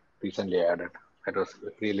that recently added. That was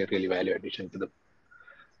really value addition to the.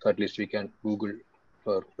 So at least we can Google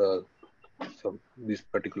for these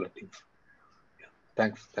particular things. Yeah,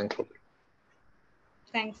 thanks for that.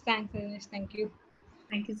 Thanks, Ajnish. Thank you.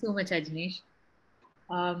 Thank you so much, Ajneesh.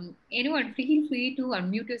 Anyone, feel free to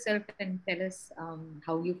unmute yourself and tell us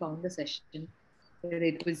how you found the session, whether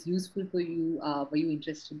it was useful for you, were you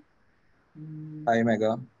interested? Mm, Hi,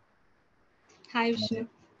 Megha. Hi, Vishnu.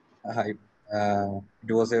 Hi.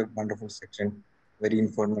 It was a wonderful section, very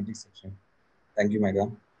informative section. Thank you,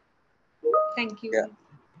 Megha. Thank Yeah, you.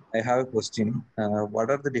 I have a question. What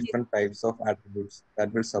are the Yes. different types of attributes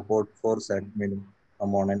that will support for set menu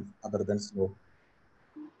component other than slow?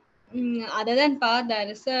 Other than path, there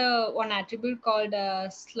is a one attribute called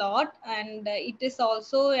slot, and it is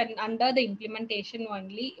also under the implementation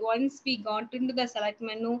only. Once we got into the select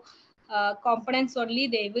menu components only,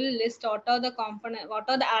 they will list what are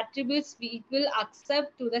the attributes it will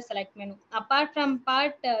accept to the select menu. Apart from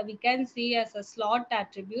part, we can see as a slot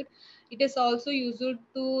attribute. It is also used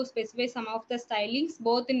to specify some of the stylings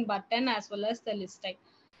both in button as well as the list type.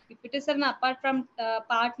 If it is an apart from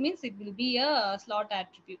part means it will be a slot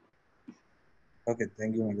attribute. Okay,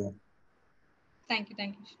 thank you, Megha. Thank you.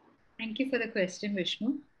 Thank you for the question,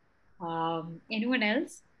 Vishnu. Anyone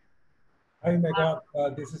else? Hi, Megha.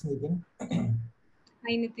 This is Nitin.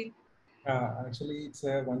 Hi, Nitin. Actually, it's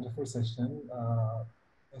a wonderful session.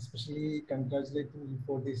 Especially congratulating you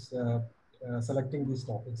for this selecting these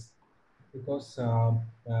topics because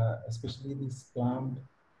especially this clamp,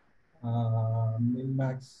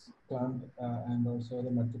 min-max clamp, and also the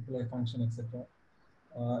multiply function, etc.,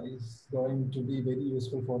 is going to be very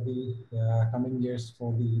useful for the coming years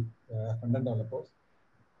for the front-end developers.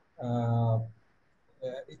 Uh,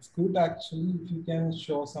 it's good actually if you can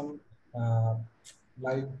show some uh,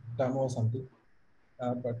 live demo or something,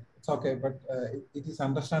 but it's okay. But it is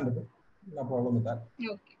understandable. No problem with that.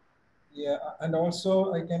 Okay. Yeah, and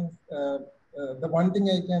also I can the one thing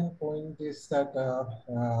I can point is that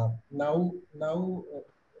now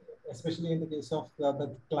especially in the case of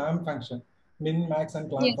the clamp function, min, max, and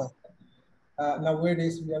clamp Yes. function.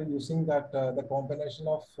 Nowadays, we are using that the combination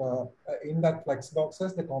of in that flex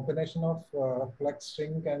boxes, the combination of flex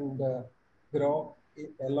string and grow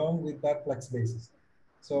along with that flex basis.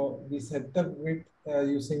 So we set the width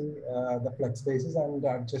using the flex basis and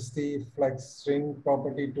adjust the flex string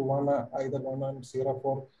property to either 1 and 0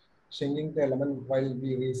 for shrinking the element while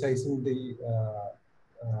we resizing the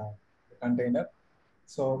container.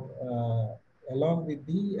 So along with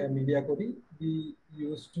the media query, we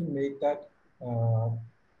used to make that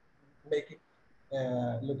make it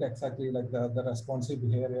look exactly like the responsive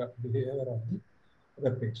behavior of the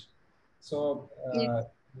web page. So Yes.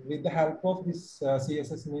 with the help of this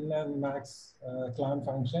CSS min and max clamp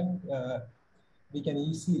function, we can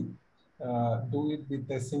easily do it with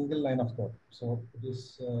a single line of code. So it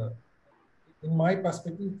is, in my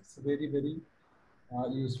perspective, it's very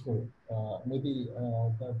useful. Maybe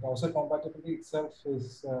the browser compatibility itself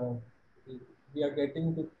is, we are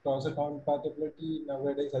getting to browser compatibility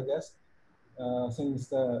nowadays, I guess, since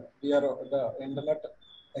the Internet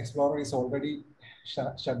Explorer is already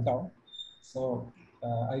shut down. So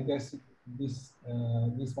I guess these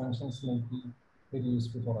functions may be very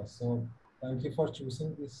useful for us. So thank you for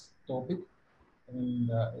choosing this topic, and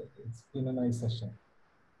it's been a nice session.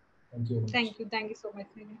 Thank you very much. Thank you so much,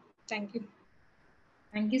 Nitin. Thank you.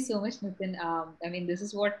 Thank you so much, Nitin. I mean, this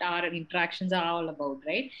is what our interactions are all about,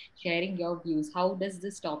 right? Sharing your views. How does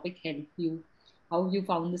this topic help you? How you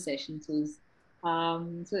found the session?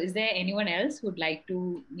 So is there anyone else who'd like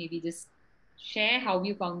to maybe just share how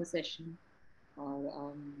you found the session,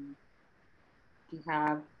 or do you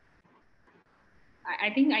have? I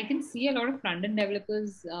think I can see a lot of front-end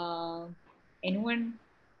developers. Anyone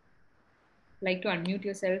like to unmute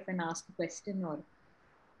yourself and ask a question, or?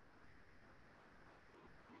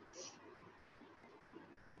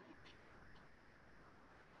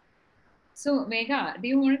 So, Megha, do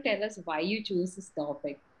you want to tell us why you chose this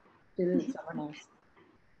topic till someone asks?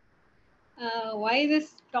 Why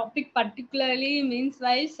this topic particularly means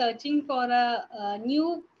while searching for a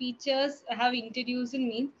new features I have introduced in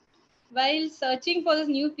means while searching for this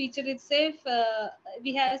new feature itself,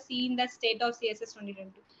 we have seen the state of CSS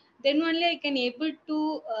 2022. Then only I can able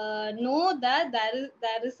to know that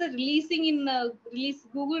there is a releasing in release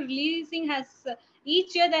Google releasing has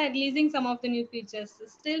Each year they are releasing some of the new features.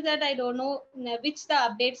 Still that I don't know which the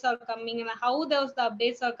updates are coming and how those the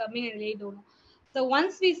updates are coming. I really don't know. So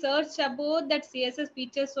once we search about that CSS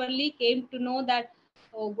features, only came to know that,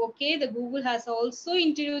 oh, okay, the Google has also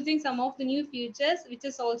introducing some of the new features, which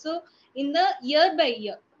is also in the year by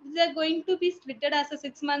year. They're going to be splitted as a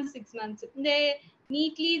 6 months, 6 months. They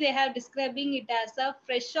have describing it as a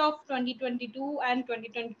fresh of 2022 and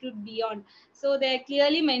 2022 beyond. So they're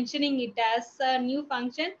clearly mentioning it as a new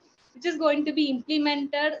function which is going to be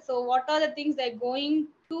implemented. So what are the things they're going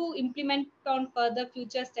to implement on further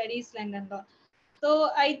future studies and all. So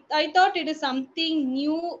I thought it is something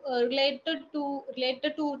new related to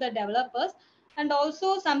the developers, and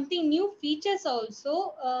also something new features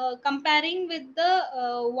also comparing with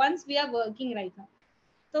the ones we are working right now.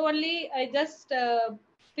 So only I just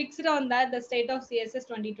fixed on that the state of CSS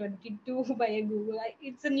 2022 by Google.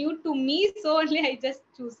 It's a new to me, so only I just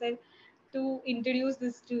chosen to introduce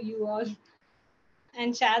this to you all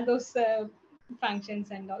and share those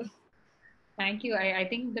functions and all. Thank you. I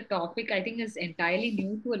think the topic I think is entirely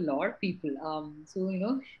new to a lot of people. So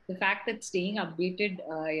the fact that staying updated,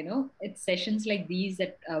 it's sessions like these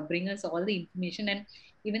that bring us all the information and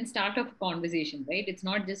even start off a conversation, right? It's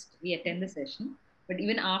not just we attend the session, but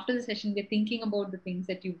even after the session, we're thinking about the things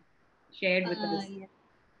that you shared with us, Yeah.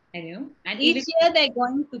 and Each even year they're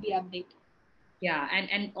going to be updated. yeah,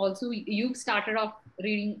 and also you've started off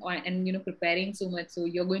reading and preparing so much, so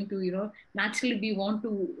you're going to naturally be want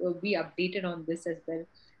to be updated on this as well.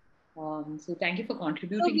 So thank you for So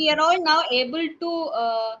contributing. we are all now able to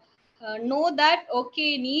know that,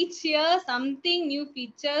 okay, in each year something new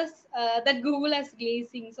features that Google is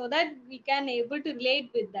releasing, so that we can able to relate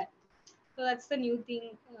with that. So that's the new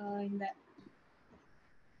thing in that.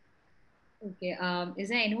 Okay, is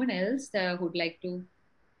there anyone else who'd like to?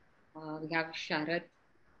 We have Sharat,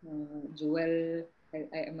 Joel.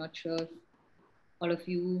 I'm not sure if all of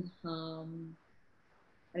you are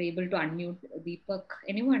able to unmute. Deepak,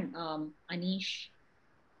 anyone? Anish,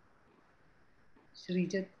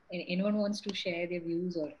 Srijit, anyone wants to share their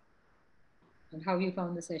views or how you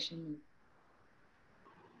found the session?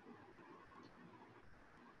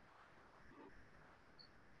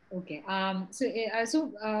 Okay.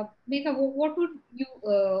 Megha, what would you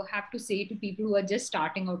have to say to people who are just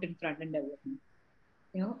starting out in front end development?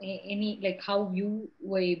 Any like how you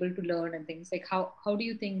were able to learn and things like how do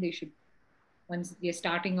you think they should once they're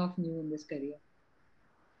starting off new in this career?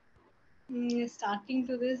 Starting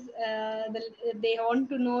to this, they want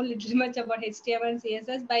to know little much about HTML and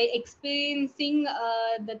CSS. By experiencing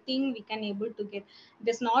the thing we can able to get. It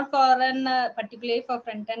is not for an particularly for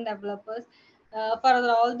front end developers. For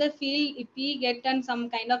all the field, if we get done some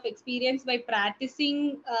kind of experience by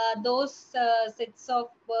practicing those sets of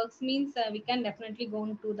works, means we can definitely go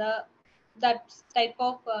into the that type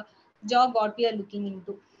of job what we are looking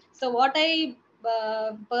into. So what I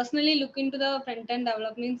personally look into the front end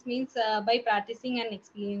developments means by practicing and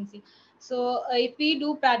experiencing. So if we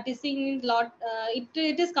do practicing lot,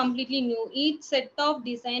 it is completely new. Each set of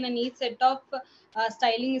design and each set of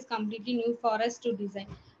styling is completely new for us to design.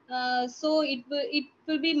 So it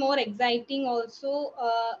will be more exciting also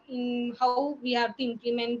in how we have to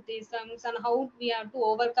implement these and how we have to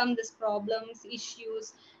overcome these problems,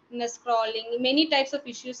 issues in the scrolling. Many types of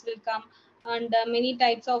issues will come, and many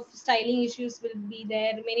types of styling issues will be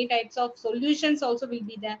there. Many types of solutions also will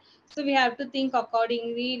be there. So we have to think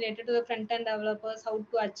accordingly related to the front end developers how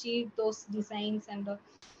to achieve those designs and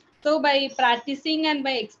so by practicing and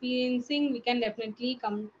by experiencing, we can definitely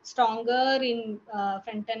come stronger in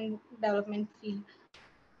front end development field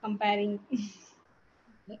comparing.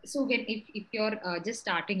 So when if you're just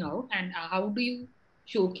starting out and how do you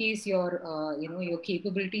showcase your your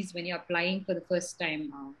capabilities when you're applying for the first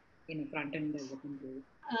time in a front end development role?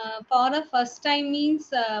 For the first time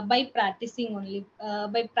means by practicing only,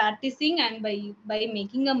 by practicing and by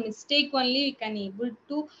making a mistake only we can able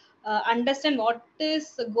to understand what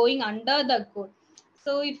is going under the code.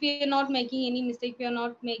 So if we are not making any mistake, we are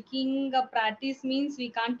not making a practice, means we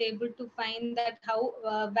can't able to find that how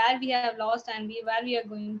where we have lost and where we are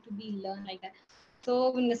going to be learn like that.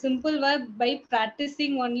 So in a simple word, by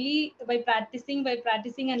practicing and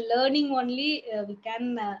learning only we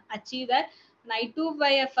can achieve that. And I too, by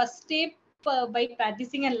a first step, by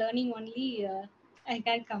practicing and learning only, I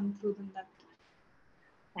can come through in that.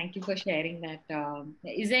 Thank you for sharing that.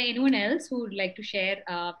 Is there anyone else who would like to share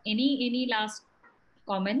any last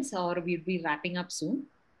comments, or we'll be wrapping up soon?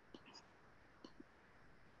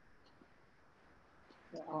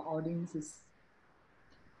 Our audience is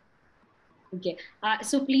okay.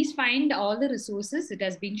 So please find all the resources. It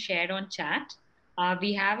has been shared on chat.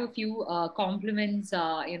 We have a few compliments,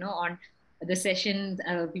 on the session.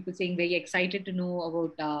 People saying very excited to know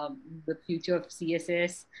about the future of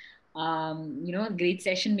CSS. Great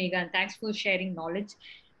session, Megha, and thanks for sharing knowledge.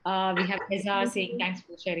 We have Eza saying thanks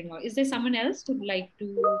for sharing knowledge. Is there someone else who'd like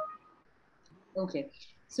to? Okay.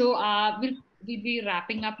 So we'll be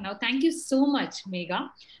wrapping up now. Thank you so much, Megha,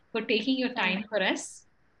 for taking your time for us.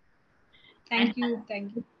 Thank you.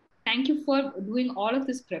 Thank you for doing all of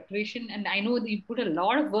this preparation. And I know that you put a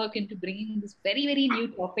lot of work into bringing this very, very new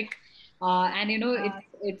topic. And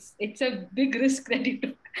it's a big risk that you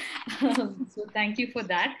took. So thank you for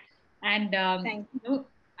that. And Thank you.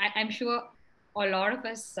 I'm sure a lot of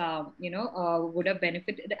us, would have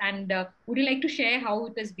benefited. And would you like to share how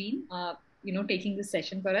it has been, taking this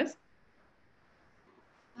session for us?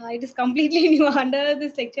 It is completely new. Under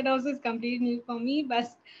this section also is completely new for me, but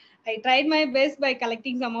I tried my best by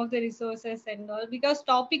collecting some of the resources and all, because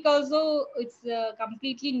topic also it's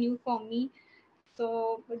completely new for me.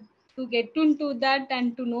 So to get into that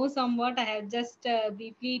and to know somewhat, I have just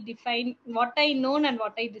briefly defined what I known and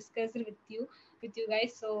what I discussed with you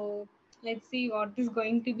guys. So let's see what is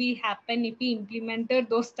going to be happen if we implemented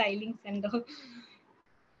those stylings and all.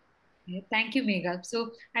 Yeah, thank you, Megha.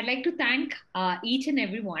 So I'd like to thank each and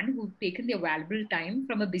everyone who've taken their valuable time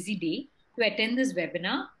from a busy day to attend this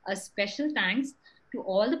webinar. A special thanks to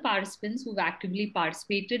all the participants who've actively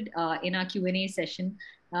participated in our Q&A session.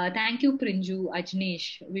 Thank you, Prinju,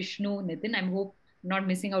 Ajnesh, Vishnu, Nitin. I hope I'm not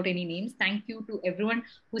missing out any names. Thank you to everyone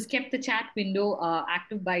who's kept the chat window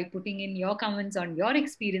active by putting in your comments on your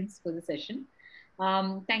experience for the session.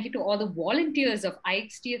 Thank you to all the volunteers of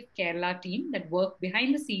IxDF Kerala team that work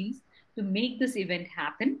behind the scenes to make this event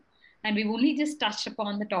happen. And we've only just touched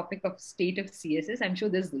upon the topic of state of CSS. I'm sure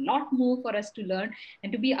there's a lot more for us to learn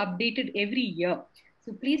and to be updated every year.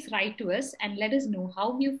 So please write to us and let us know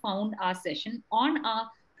how you found our session on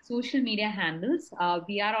our social media handles.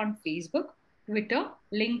 We are on Facebook, Twitter,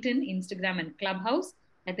 LinkedIn, Instagram, and Clubhouse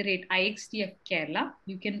at the rate IxDF Kerala.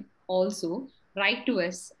 You can also write to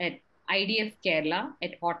us at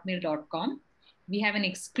idfkerala@hotmail.com. We have an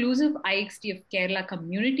exclusive IxDF Kerala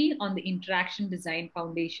community on the Interaction Design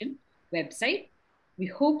Foundation website. We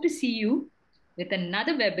hope to see you with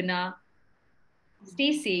another webinar.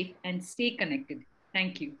 Stay safe and stay connected.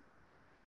 Thank you.